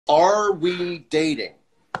Are we dating?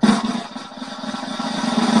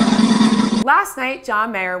 Last night,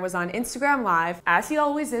 John Mayer was on Instagram Live, as he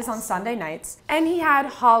always is on Sunday nights, and he had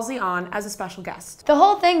Halsey on as a special guest. The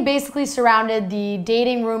whole thing basically surrounded the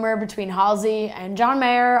dating rumor between Halsey and John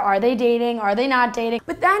Mayer. Are they dating? Are they not dating?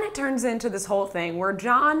 But then it turns into this whole thing where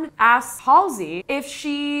John asks Halsey if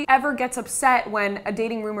she ever gets upset when a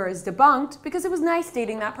dating rumor is debunked because it was nice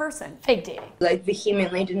dating that person. Fake dating. Like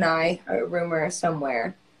vehemently deny a rumor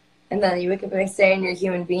somewhere. And then you wake up the next day and you're a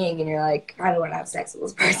human being and you're like, I don't want to have sex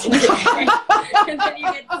with this person today. And then you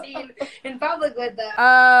get seen in public with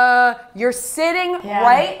them. You're sitting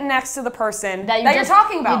right next to the person that you're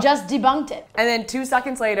talking about. You just debunked it. And then 2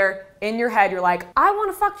 seconds later, in your head, you're like, I want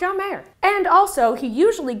to fuck John Mayer. And also, he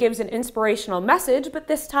usually gives an inspirational message, but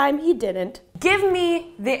this time he didn't. Give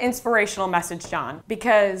me the inspirational message, John,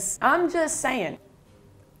 because I'm just saying,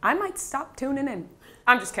 I might stop tuning in.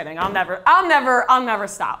 I'm just kidding. I'll never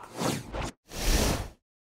stop.